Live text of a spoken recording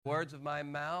Words of my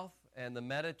mouth and the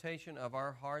meditation of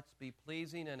our hearts be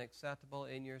pleasing and acceptable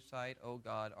in your sight, O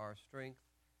God, our strength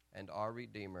and our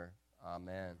Redeemer.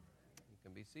 Amen. You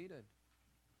can be seated.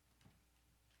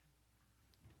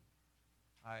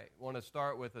 I want to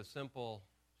start with a simple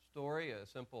story.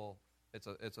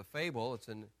 It's a fable. It's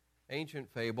an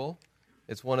ancient fable.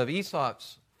 It's one of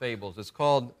Aesop's fables. It's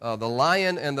called The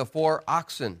Lion and the Four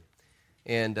Oxen.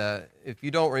 And if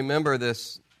you don't remember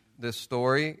this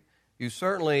story, you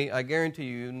certainly, I guarantee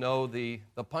you, know the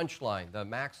punchline, the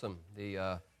maxim,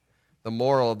 the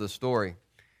moral of the story.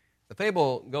 The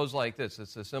fable goes like this.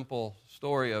 It's a simple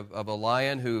story of a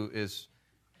lion who is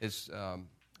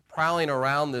prowling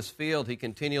around this field. He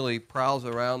continually prowls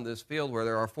around this field where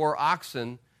there are four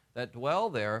oxen that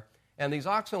dwell there. And these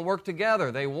oxen work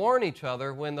together. They warn each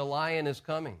other when the lion is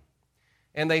coming.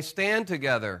 And they stand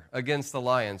together against the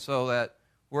lion so that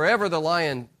wherever the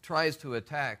lion tries to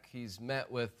attack, he's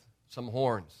met with some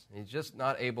horns. He's just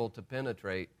not able to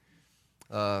penetrate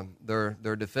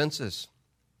their defenses.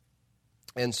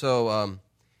 And so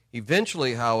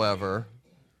eventually, however,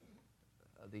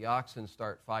 the oxen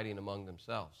start fighting among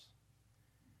themselves.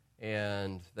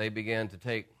 And they began to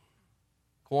take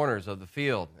corners of the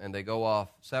field, and they go off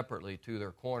separately to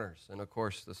their corners. And of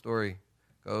course, the story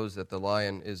goes that the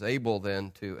lion is able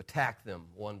then to attack them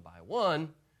one by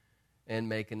one and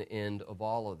make an end of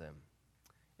all of them.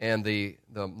 And the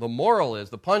moral is,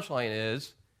 the punchline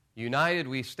is, united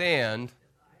we stand,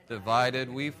 divided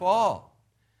we fall.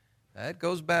 That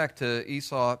goes back to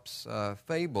Aesop's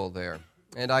fable there.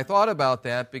 And I thought about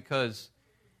that because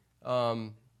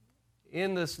in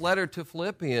this letter to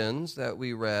Philippians that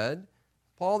we read,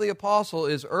 Paul the Apostle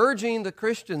is urging the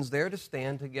Christians there to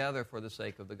stand together for the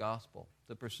sake of the gospel,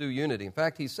 to pursue unity. In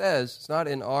fact, he says, it's not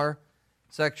in our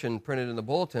section printed in the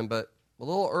bulletin, but a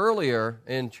little earlier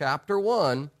in chapter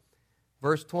 1,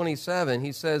 verse 27,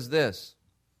 he says this,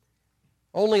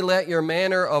 "Only let your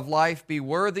manner of life be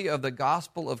worthy of the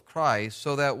gospel of Christ,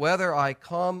 so that whether I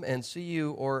come and see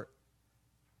you or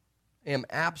am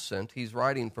absent," he's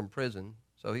writing from prison,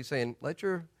 so he's saying, let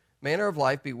your manner of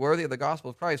life be worthy of the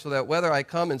gospel of Christ, so that whether I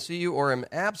come and see you or am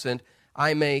absent,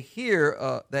 I may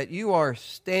hear that you are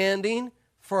standing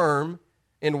firm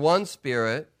in one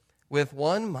spirit, with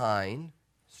one mind,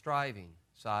 striving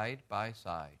side by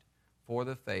side for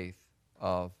the faith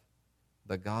of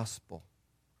the gospel.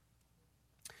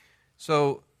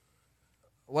 So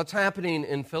what's happening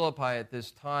in Philippi at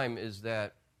this time is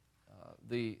that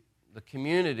the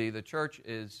community, the church,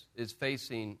 is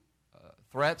facing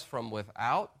threats from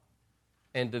without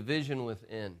and division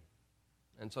within.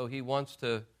 And so he wants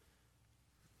to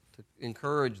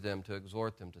encourage them, to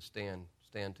exhort them to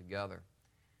stand together.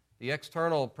 The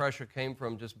external pressure came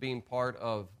from just being part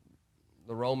of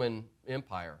the Roman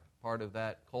Empire, part of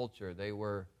that culture.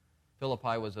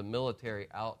 Philippi was a military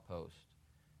outpost.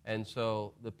 And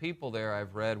so the people there,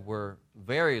 I've read, were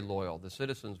very loyal. The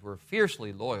citizens were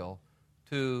fiercely loyal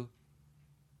to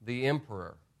the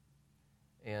emperor.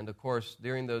 And of course,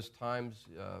 during those times,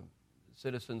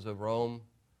 citizens of Rome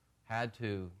had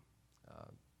to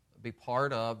be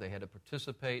part of, they had to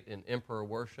participate in emperor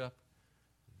worship,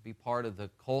 be part of the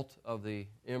cult of the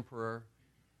emperor.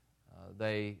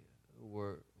 They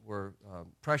were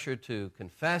pressured to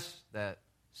confess that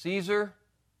Caesar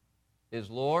is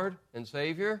Lord and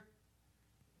Savior,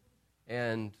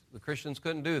 and the Christians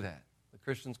couldn't do that. The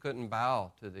Christians couldn't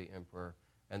bow to the emperor,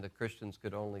 and the Christians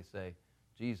could only say,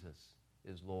 Jesus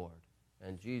is Lord,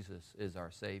 and Jesus is our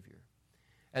Savior.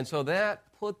 And so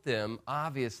that put them,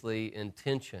 obviously, in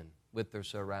tension with their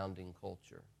surrounding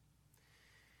culture.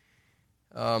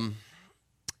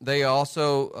 They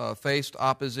also faced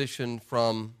opposition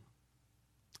from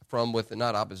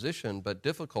not opposition, but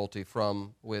difficulty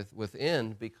from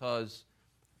within, because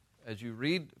as you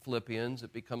read Philippians,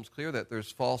 it becomes clear that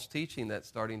there's false teaching that's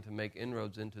starting to make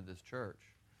inroads into this church,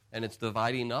 and it's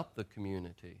dividing up the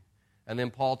community. And then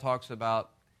Paul talks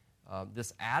about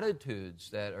this attitudes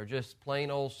that are just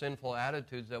plain old sinful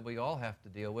attitudes that we all have to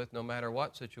deal with no matter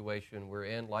what situation we're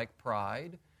in, like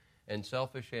pride and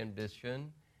selfish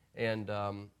ambition and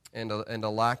a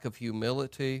lack of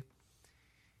humility,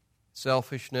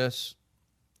 selfishness,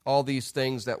 all these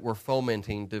things that were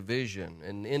fomenting division.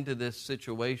 And into this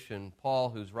situation, Paul,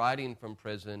 who's writing from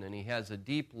prison, and he has a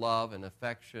deep love and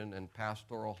affection and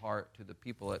pastoral heart to the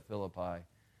people at Philippi,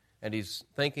 and he's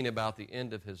thinking about the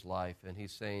end of his life, and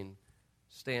he's saying,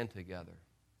 stand together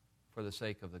for the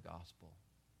sake of the gospel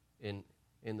in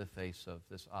the face of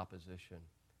this opposition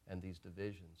and these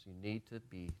divisions. You need to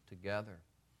be together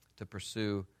to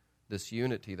pursue this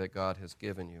unity that God has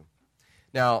given you.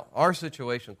 Now, our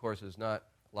situation, of course, is not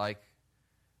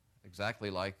exactly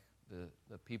like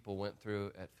the people went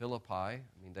through at Philippi. I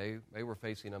mean, they were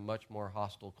facing a much more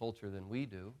hostile culture than we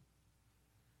do.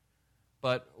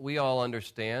 But we all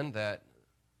understand that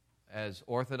as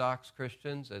Orthodox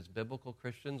Christians, as biblical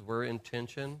Christians, we're in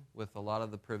tension with a lot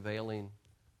of the prevailing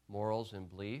morals and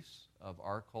beliefs of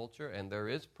our culture, and there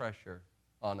is pressure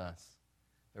on us.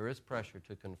 There is pressure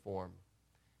to conform.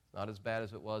 Not as bad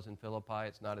as it was in Philippi.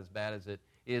 It's not as bad as it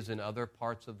is in other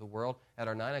parts of the world. At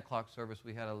our 9 o'clock service,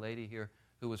 we had a lady here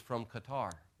who was from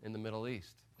Qatar in the Middle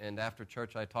East. And after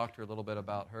church, I talked to her a little bit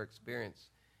about her experience.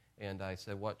 And I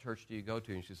said, what church do you go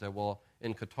to? And she said, well,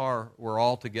 in Qatar, we're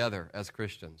all together as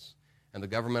Christians. And the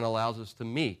government allows us to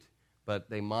meet, but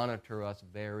they monitor us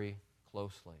very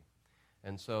closely.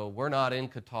 And so we're not in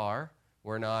Qatar.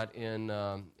 We're not in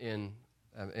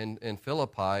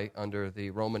Philippi under the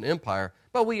Roman Empire,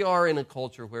 but we are in a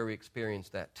culture where we experience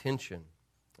that tension.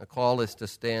 The call is to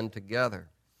stand together.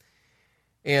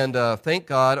 And thank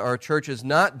God our church is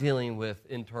not dealing with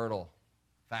internal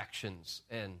factions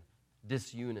and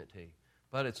disunity,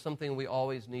 but it's something we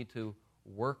always need to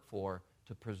work for,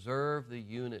 to preserve the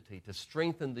unity, to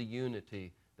strengthen the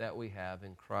unity that we have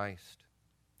in Christ.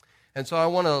 And so I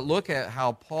want to look at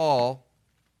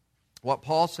what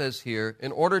Paul says here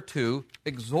in order to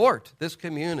exhort this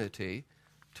community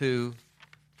to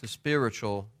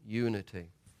spiritual unity.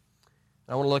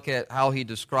 I want to look at how he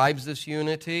describes this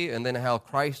unity, and then how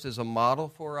Christ is a model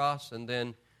for us, and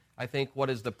then I think what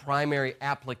is the primary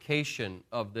application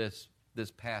of this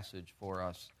passage for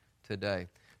us today.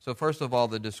 So first of all,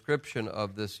 the description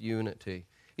of this unity.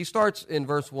 He starts in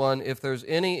verse 1, if there's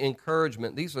any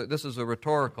encouragement, this is a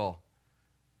rhetorical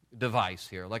device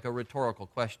here, like a rhetorical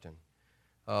question.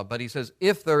 But he says,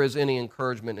 if there is any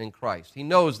encouragement in Christ. He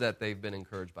knows that they've been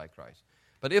encouraged by Christ.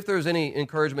 But if there's any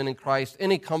encouragement in Christ,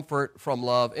 any comfort from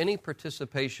love, any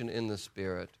participation in the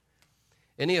Spirit,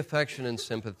 any affection and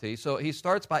sympathy. So he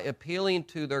starts by appealing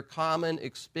to their common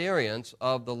experience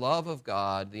of the love of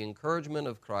God, the encouragement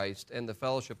of Christ, and the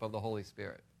fellowship of the Holy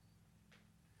Spirit.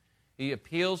 He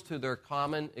appeals to their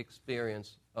common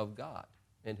experience of God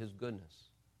and His goodness.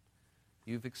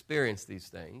 You've experienced these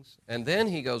things. And then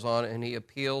he goes on and he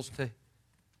appeals to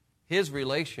his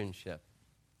relationship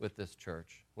with this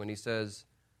church when he says,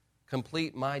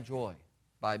 complete my joy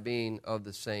by being of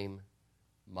the same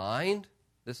mind.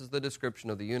 This is the description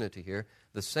of the unity here.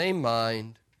 The same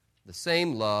mind, the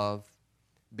same love,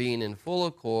 being in full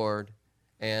accord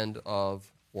and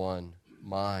of one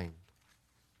mind.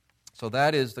 So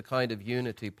that is the kind of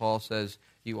unity Paul says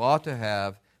you ought to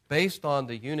have based on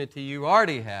the unity you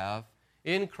already have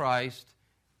in Christ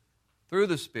through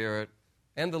the Spirit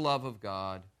and the love of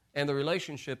God and the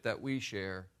relationship that we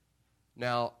share.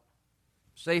 Now,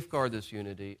 safeguard this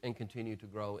unity and continue to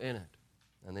grow in it.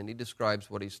 And then he describes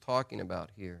what he's talking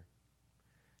about here.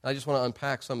 I just want to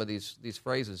unpack some of these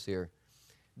phrases here.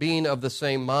 Being of the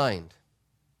same mind.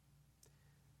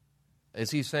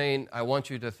 Is he saying, I want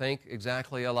you to think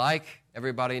exactly alike?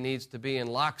 Everybody needs to be in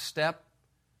lockstep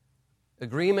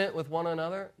agreement with one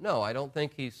another? No, I don't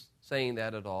think he's saying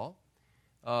that at all.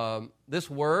 This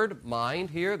word, mind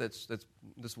here, this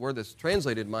word that's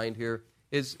translated mind here,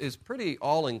 is pretty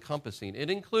all-encompassing. It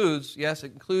includes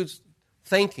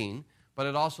thinking, but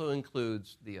it also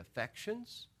includes the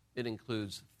affections. It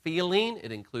includes feeling.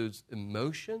 It includes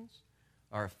emotions,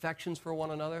 our affections for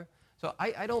one another. So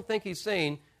I don't think he's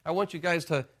saying, I want you guys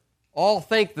to all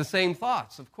think the same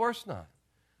thoughts. Of course not.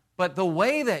 But the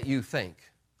way that you think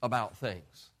about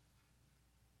things,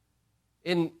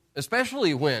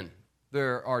 especially when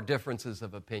there are differences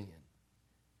of opinion,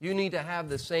 you need to have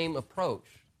the same approach,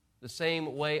 the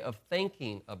same way of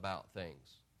thinking about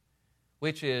things,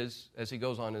 which is, as he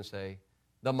goes on to say,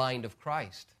 the mind of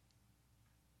Christ.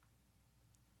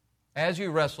 As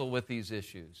you wrestle with these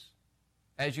issues,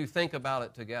 as you think about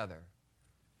it together,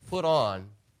 put on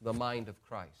the mind of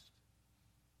Christ.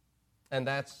 And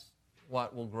that's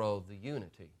what will grow the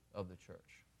unity of the church.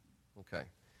 Okay.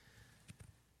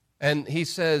 And he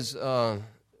says,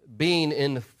 being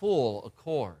in full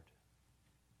accord.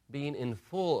 Being in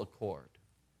full accord.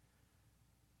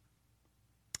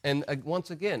 And once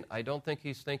again, I don't think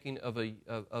he's thinking of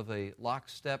a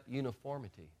lockstep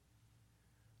uniformity.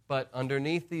 But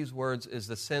underneath these words is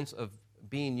the sense of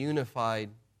being unified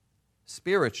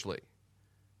spiritually,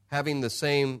 having the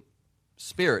same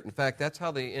spirit. In fact, that's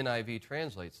how the NIV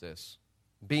translates this,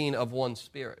 being of one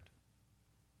spirit.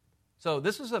 So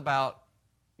this is about,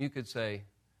 you could say,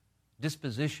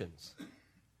 dispositions,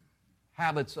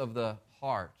 habits of the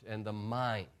heart and the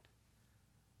mind.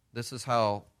 This is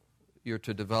how you're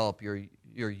to develop your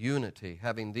unity,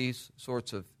 having these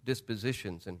sorts of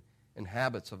dispositions and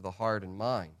habits of the heart and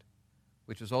mind,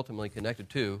 which is ultimately connected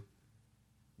to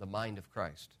the mind of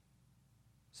Christ.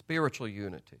 Spiritual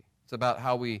unity. It's about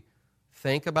how we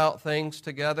think about things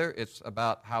together. It's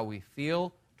about how we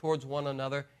feel towards one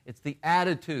another. It's the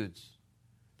attitudes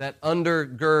that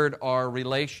undergird our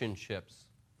relationships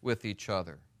with each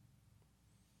other.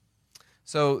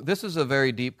 So this is a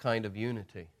very deep kind of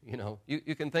unity.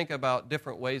 You can think about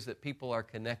different ways that people are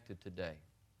connected today.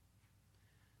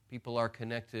 People are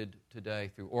connected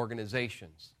today through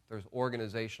organizations. There's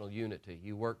organizational unity.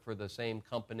 You work for the same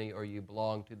company or you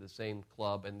belong to the same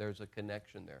club, and there's a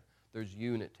connection there. There's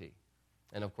unity.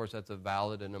 And of course, that's a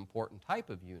valid and important type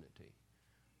of unity.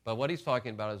 But what he's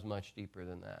talking about is much deeper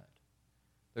than that.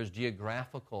 There's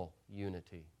geographical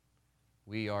unity.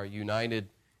 We are united,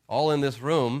 all in this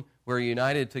room, we're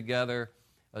united together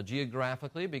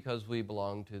geographically because we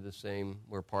belong to the same,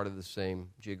 we're part of the same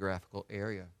geographical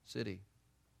area, city.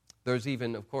 There's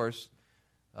even, of course,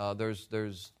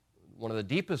 there's one of the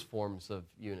deepest forms of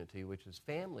unity, which is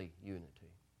family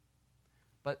unity.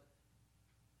 But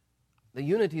the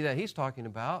unity that he's talking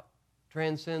about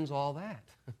transcends all that,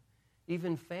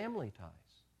 even family ties.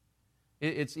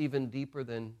 It's even deeper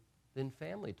than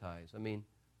family ties. I mean,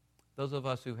 those of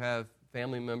us who have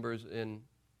family members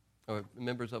or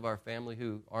members of our family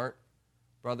who aren't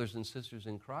brothers and sisters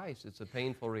in Christ, it's a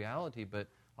painful reality, but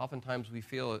oftentimes we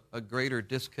feel a greater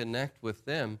disconnect with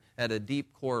them at a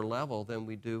deep core level than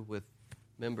we do with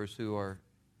members who are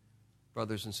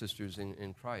brothers and sisters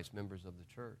in Christ, members of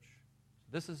the church.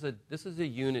 This is a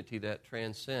unity that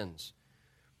transcends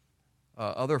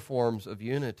other forms of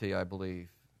unity, I believe.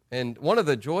 And one of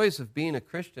the joys of being a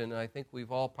Christian, and I think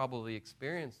we've all probably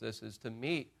experienced this, is to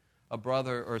meet a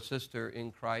brother or sister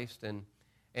in Christ, and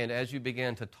as you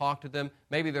begin to talk to them,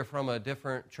 maybe they're from a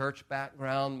different church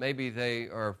background, maybe they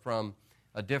are from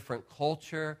a different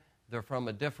culture, they're from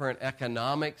a different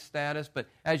economic status, but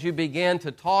as you begin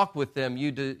to talk with them,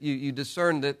 you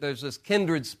discern that there's this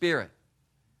kindred spirit,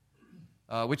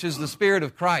 which is the Spirit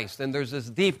of Christ, and there's this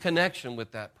deep connection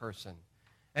with that person.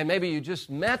 And maybe you just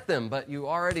met them, but you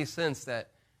already sense that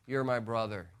you're my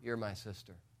brother, you're my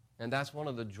sister. And that's one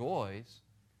of the joys,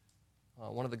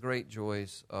 one of the great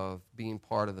joys of being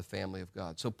part of the family of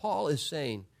God. So Paul is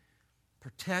saying,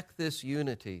 protect this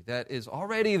unity that is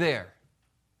already there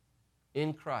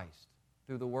in Christ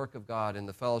through the work of God and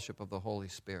the fellowship of the Holy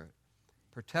Spirit.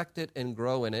 Protect it and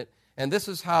grow in it. And this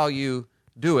is how you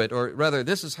do it, or rather,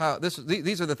 these are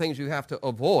the things you have to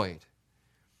avoid.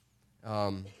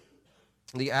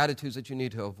 The attitudes that you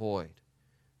need to avoid.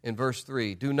 In verse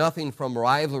 3, do nothing from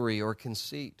rivalry or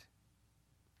conceit.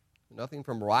 Do nothing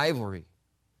from rivalry.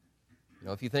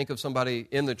 If you think of somebody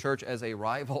in the church as a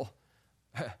rival,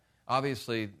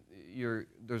 obviously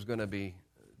there's going to be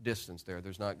distance there.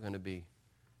 There's not going to be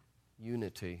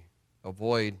unity.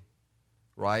 Avoid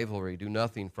rivalry. Do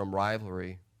nothing from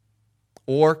rivalry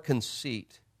or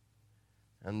conceit.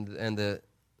 And the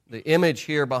image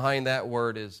here behind that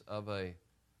word is of a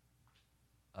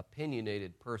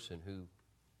opinionated person who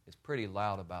is pretty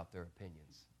loud about their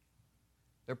opinions.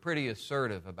 They're pretty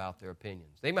assertive about their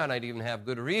opinions. They might not even have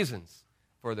good reasons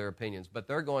for their opinions, but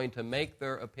they're going to make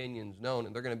their opinions known,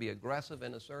 and they're going to be aggressive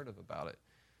and assertive about it.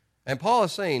 And Paul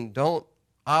is saying, don't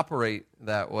operate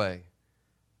that way.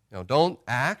 Don't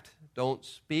act, don't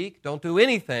speak, don't do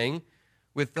anything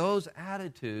with those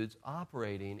attitudes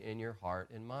operating in your heart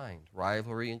and mind,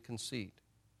 rivalry and conceit.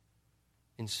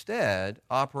 Instead,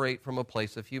 operate from a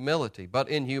place of humility. But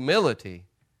in humility,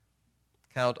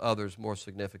 count others more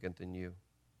significant than you.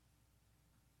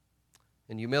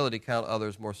 In humility, count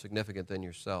others more significant than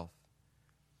yourself.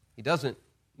 He doesn't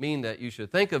mean that you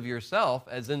should think of yourself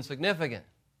as insignificant.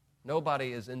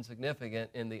 Nobody is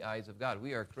insignificant in the eyes of God.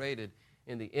 We are created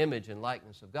in the image and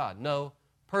likeness of God. No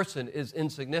person is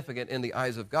insignificant in the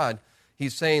eyes of God.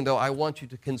 He's saying, though, I want you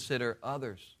to consider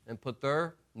others and put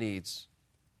their needs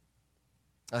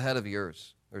ahead of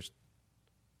yours. There's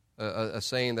a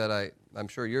saying that I'm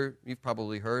sure you've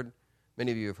probably heard, many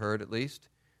of you have heard at least,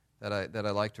 that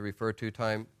I like to refer to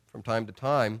from time to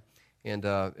time, and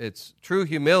it's true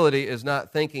humility is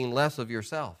not thinking less of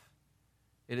yourself.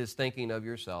 It is thinking of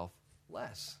yourself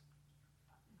less.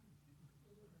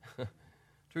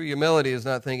 True humility is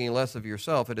not thinking less of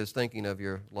yourself. It is thinking of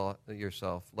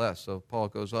yourself less. So Paul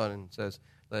goes on and says,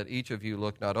 let each of you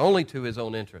look not only to his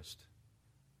own interest,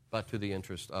 but to the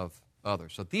interest of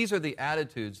others. So these are the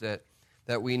attitudes that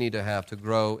we need to have to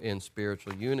grow in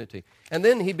spiritual unity. And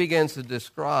then he begins to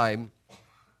describe,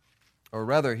 or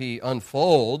rather he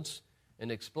unfolds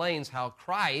and explains how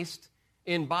Christ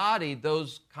embodied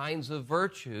those kinds of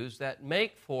virtues that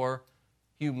make for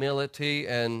humility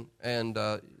and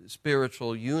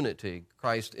spiritual unity.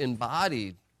 Christ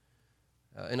embodied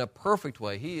in a perfect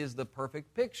way. He is the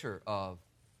perfect picture of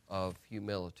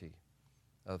humility,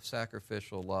 of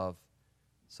sacrificial love,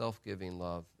 self-giving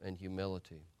love, and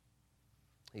humility.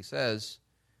 He says,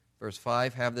 verse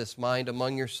 5, have this mind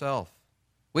among yourself,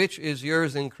 which is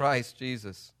yours in Christ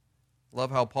Jesus.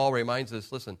 Love how Paul reminds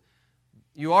us, listen,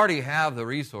 you already have the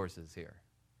resources here.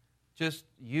 Just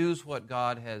use what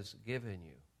God has given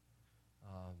you.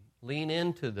 Lean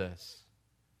into this.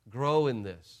 Grow in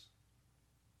this.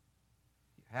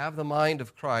 Have the mind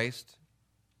of Christ,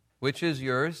 which is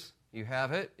yours. You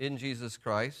have it in Jesus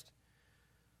Christ,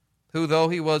 who, though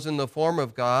he was in the form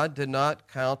of God, did not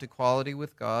count equality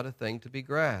with God a thing to be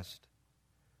grasped,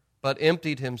 but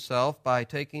emptied himself by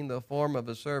taking the form of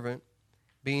a servant,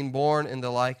 being born in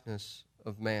the likeness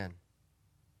of man.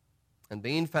 And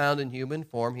being found in human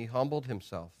form, he humbled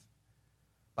himself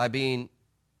by being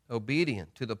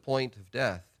obedient to the point of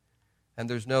death. And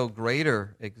there's no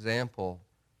greater example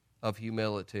of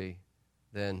humility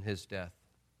than his death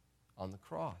on the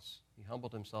cross. He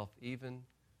humbled himself even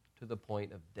to the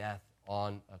point of death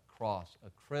on a cross, a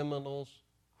criminal's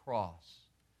cross,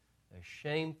 a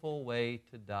shameful way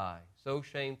to die, so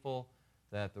shameful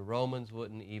that the Romans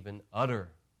wouldn't even utter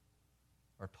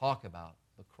or talk about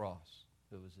the cross.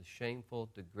 It was a shameful,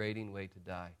 degrading way to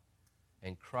die.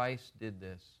 And Christ did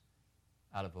this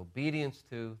out of obedience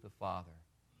to the Father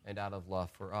and out of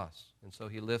love for us. And so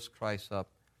he lifts Christ up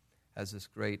as this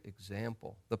great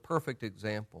example, the perfect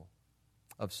example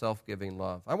of self-giving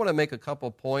love. I want to make a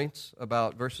couple points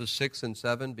about verses 6 and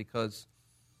 7 because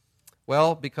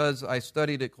I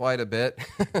studied it quite a bit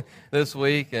this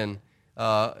week, and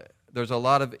there's a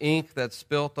lot of ink that's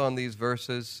spilt on these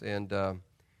verses, and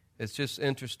it's just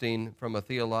interesting from a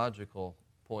theological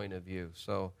point of view.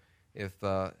 So if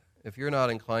you're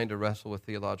not inclined to wrestle with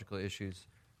theological issues,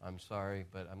 I'm sorry,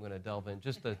 but I'm going to delve in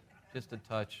just a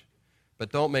touch.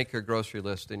 But don't make your grocery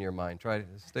list in your mind. Try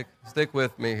to stick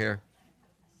with me here.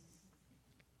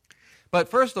 But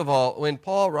first of all, when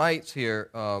Paul writes here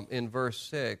in verse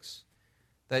 6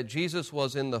 that Jesus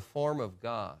was in the form of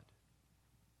God,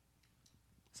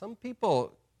 some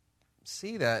people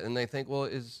see that and they think, well,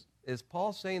 is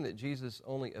Paul saying that Jesus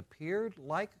only appeared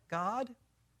like God,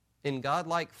 in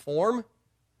God-like form?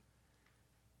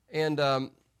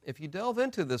 And if you delve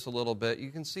into this a little bit,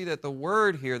 you can see that the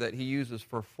word here that he uses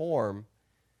for form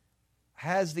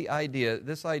has this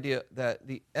idea that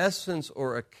the essence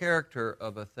or a character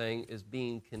of a thing is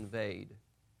being conveyed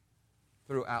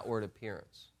through outward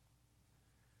appearance.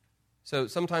 So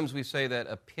sometimes we say that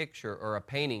a picture or a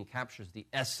painting captures the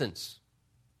essence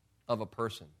of a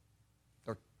person.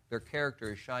 Their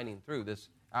character is shining through. This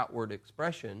outward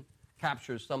expression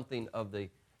captures something of the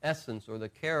essence or the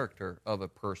character of a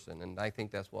person. And I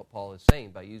think that's what Paul is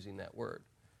saying by using that word.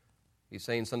 He's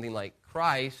saying something like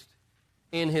Christ,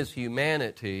 in his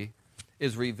humanity,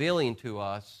 is revealing to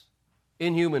us,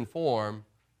 in human form,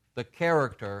 the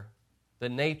character, the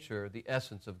nature, the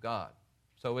essence of God.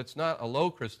 So it's not a low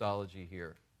Christology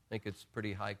here. I think it's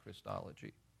pretty high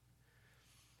Christology.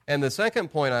 And the second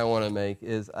point I want to make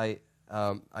is I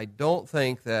don't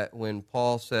think that when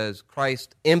Paul says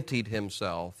Christ emptied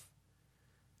himself,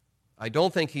 I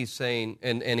don't think he's saying,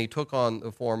 and he took on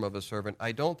the form of a servant,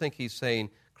 I don't think he's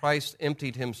saying Christ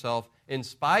emptied himself in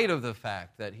spite of the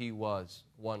fact that he was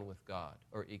one with God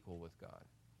or equal with God.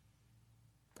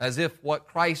 As if what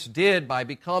Christ did by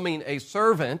becoming a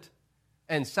servant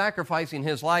and sacrificing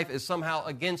his life is somehow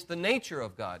against the nature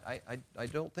of God. I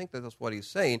don't think that's what he's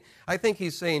saying. I think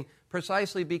he's saying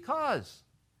precisely because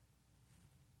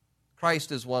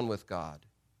Christ is one with God,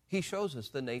 he shows us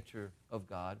the nature of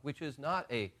God, which is not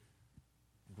a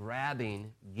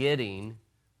grabbing, getting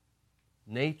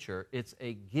nature. It's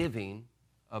a giving,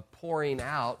 a pouring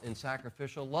out in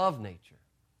sacrificial love nature.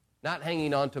 Not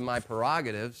hanging on to my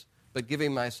prerogatives, but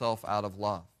giving myself out of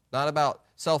love. Not about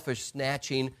selfish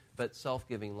snatching, but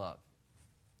self-giving love.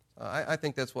 I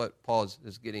think that's what Paul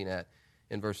is getting at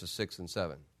in verses 6 and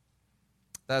 7.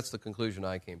 That's the conclusion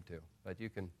I came to. But you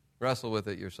can wrestle with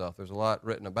it yourself. There's a lot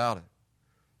written about it.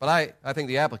 But I think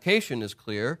the application is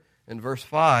clear. In verse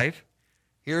 5,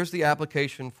 here's the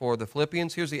application for the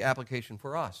Philippians. Here's the application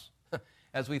for us.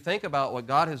 As we think about what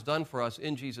God has done for us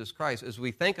in Jesus Christ, as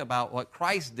we think about what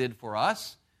Christ did for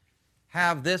us,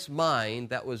 have this mind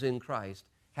that was in Christ.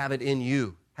 Have it in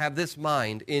you. Have this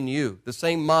mind in you. The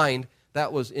same mind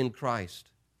that was in Christ.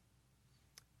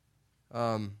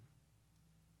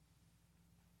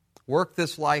 Work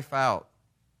this life out.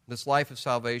 This life of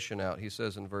salvation out, he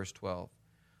says in verse 12,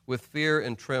 with fear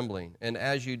and trembling. And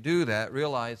as you do that,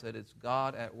 realize that it's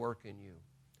God at work in you,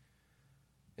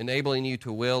 enabling you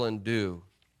to will and do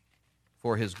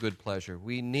for his good pleasure.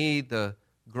 We need the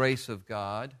grace of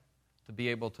God to be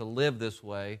able to live this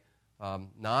way,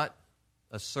 not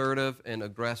assertive and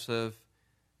aggressive,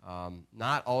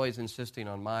 not always insisting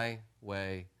on my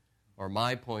way or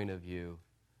my point of view,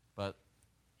 but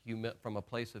from a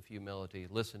place of humility,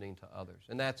 listening to others.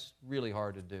 And that's really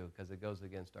hard to do because it goes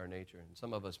against our nature, and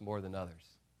some of us more than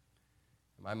others.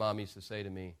 My mom used to say to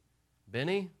me,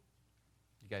 Benny,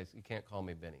 you can't call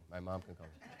me Benny. My mom can call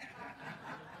me.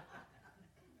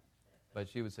 But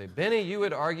she would say, Benny, you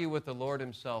would argue with the Lord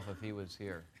himself if he was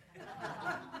here.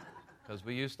 Because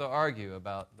we used to argue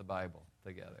about the Bible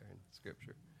together in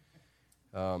Scripture.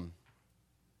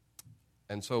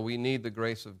 And so we need the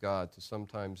grace of God to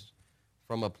sometimes,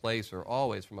 from a place, or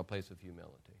always from a place of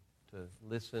humility, to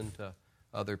listen to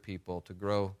other people, to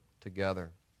grow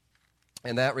together.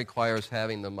 And that requires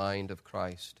having the mind of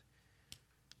Christ.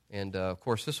 And, of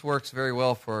course, this works very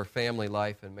well for family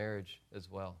life and marriage as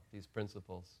well, these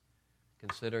principles.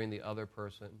 Considering the other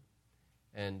person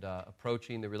and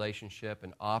approaching the relationship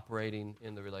and operating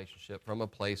in the relationship from a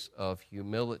place of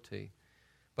humility.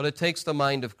 But it takes the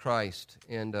mind of Christ,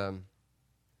 and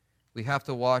we have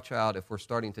to watch out if we're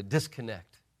starting to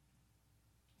disconnect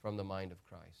from the mind of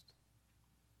Christ.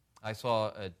 I saw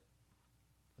a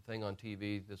thing on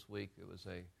TV this week. It was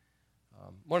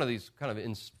one of these kind of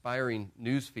inspiring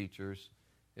news features.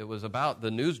 It was about the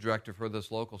news director for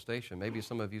this local station. Maybe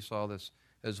some of you saw this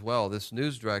as well. This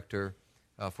news director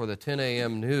for the 10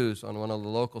 a.m. news on one of the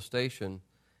local stations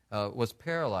is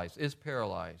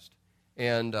paralyzed.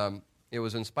 And it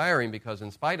was inspiring because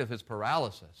in spite of his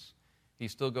paralysis, he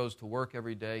still goes to work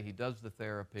every day. He does the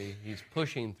therapy. He's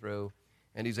pushing through,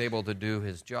 and he's able to do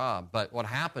his job. But what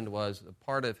happened was a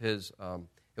part of his,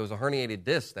 it was a herniated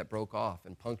disc that broke off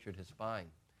and punctured his spine.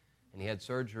 And he had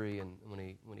surgery, and when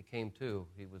he came to,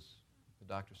 the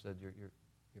doctor said, you're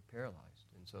paralyzed.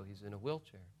 And so he's in a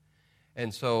wheelchair.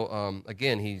 And so,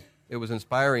 again, it was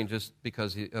inspiring just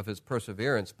because of his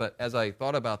perseverance. But as I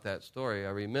thought about that story,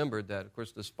 I remembered that, of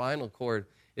course, the spinal cord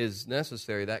is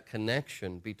necessary, that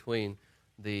connection between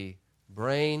the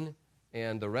brain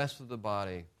and the rest of the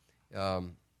body.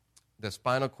 The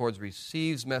spinal cord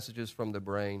receives messages from the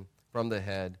brain, from the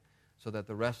head, so that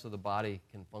the rest of the body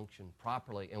can function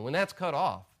properly. And when that's cut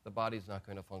off, the body's not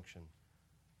going to function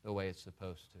the way it's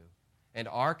supposed to. And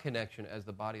our connection as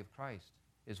the body of Christ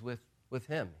is with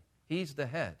him. He's the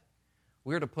head.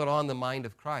 We're to put on the mind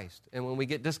of Christ. And when we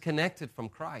get disconnected from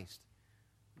Christ,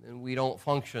 then we don't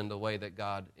function the way that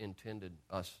God intended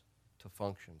us to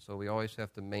function. So we always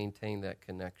have to maintain that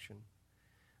connection.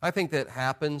 I think that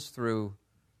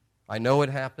I know it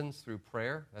happens through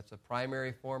prayer. That's a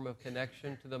primary form of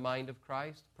connection to the mind of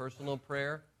Christ. Personal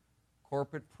prayer,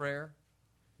 corporate prayer,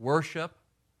 worship,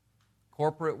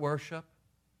 corporate worship.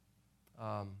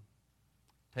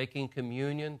 Taking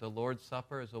communion, the Lord's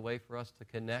Supper, is a way for us to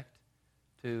connect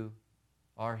to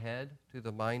our head, to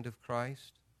the mind of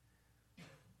Christ.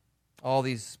 All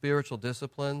these spiritual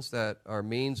disciplines that are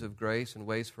means of grace and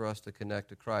ways for us to connect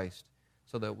to Christ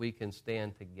so that we can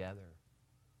stand together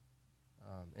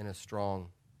in a strong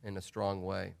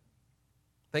way.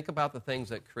 Think about the things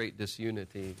that create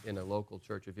disunity in a local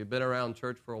church. If you've been around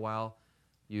church for a while,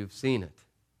 you've seen it.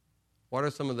 What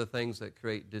are some of the things that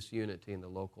create disunity in the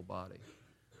local body?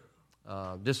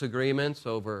 Disagreements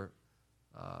over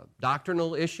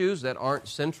doctrinal issues that aren't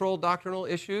central doctrinal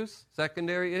issues,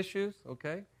 secondary issues,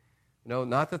 okay?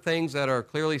 Not the things that are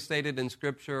clearly stated in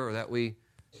Scripture or that we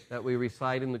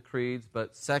recite in the creeds,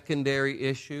 but secondary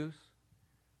issues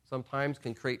sometimes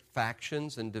can create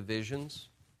factions and divisions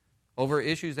over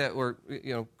issues that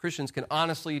Christians can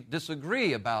honestly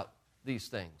disagree about these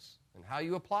things and how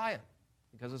you apply them,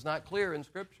 because it's not clear in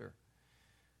Scripture.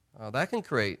 That can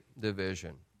create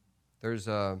division. There's,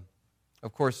 of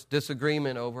course,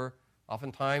 disagreement over,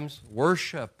 oftentimes,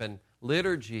 worship and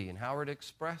liturgy and how we're to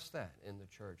express that in the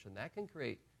church, and that can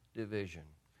create division.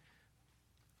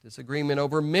 Disagreement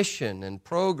over mission and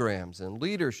programs and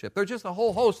leadership. There's just a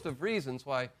whole host of reasons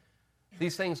why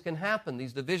these things can happen,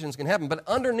 these divisions can happen. But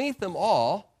underneath them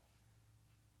all,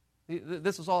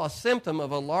 this is all a symptom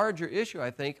of a larger issue,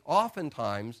 I think,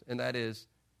 oftentimes, and that is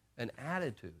an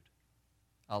attitude,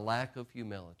 a lack of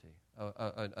humility,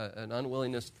 an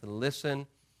unwillingness to listen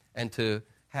and to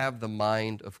have the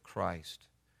mind of Christ.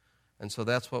 And so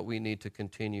that's what we need to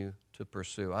continue to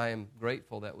pursue. I am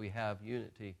grateful that we have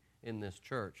unity in this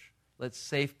church. Let's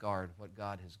safeguard what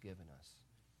God has given us.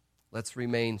 Let's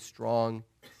remain strong,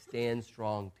 stand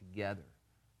strong together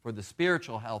for the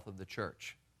spiritual health of the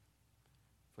church,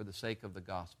 for the sake of the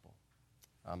gospel.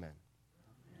 Amen.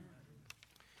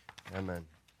 Amen.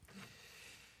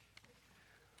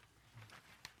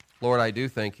 Lord, I do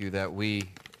thank you that we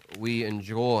we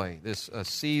enjoy this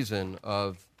season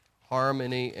of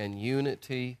harmony and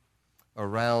unity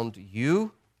around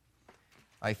you.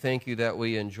 I thank you that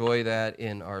we enjoy that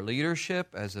in our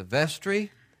leadership as a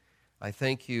vestry. I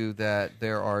thank you that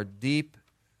there are deep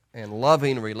and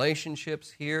loving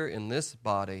relationships here in this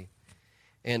body.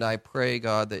 And I pray,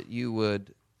 God, that you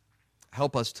would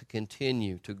help us to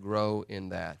continue to grow in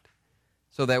that,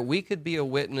 so that we could be a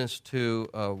witness to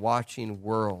a watching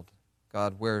world,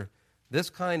 God, where this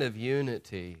kind of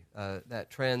unity that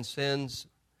transcends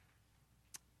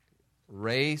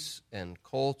race and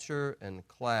culture and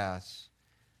class,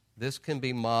 this can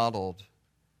be modeled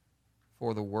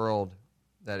for the world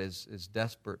that is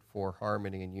desperate for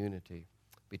harmony and unity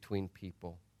between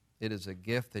people. It is a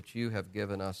gift that you have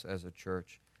given us as a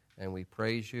church, and we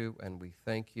praise you and we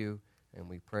thank you, and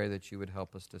we pray that you would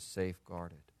help us to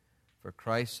safeguard it. For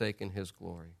Christ's sake and his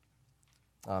glory.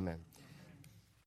 Amen.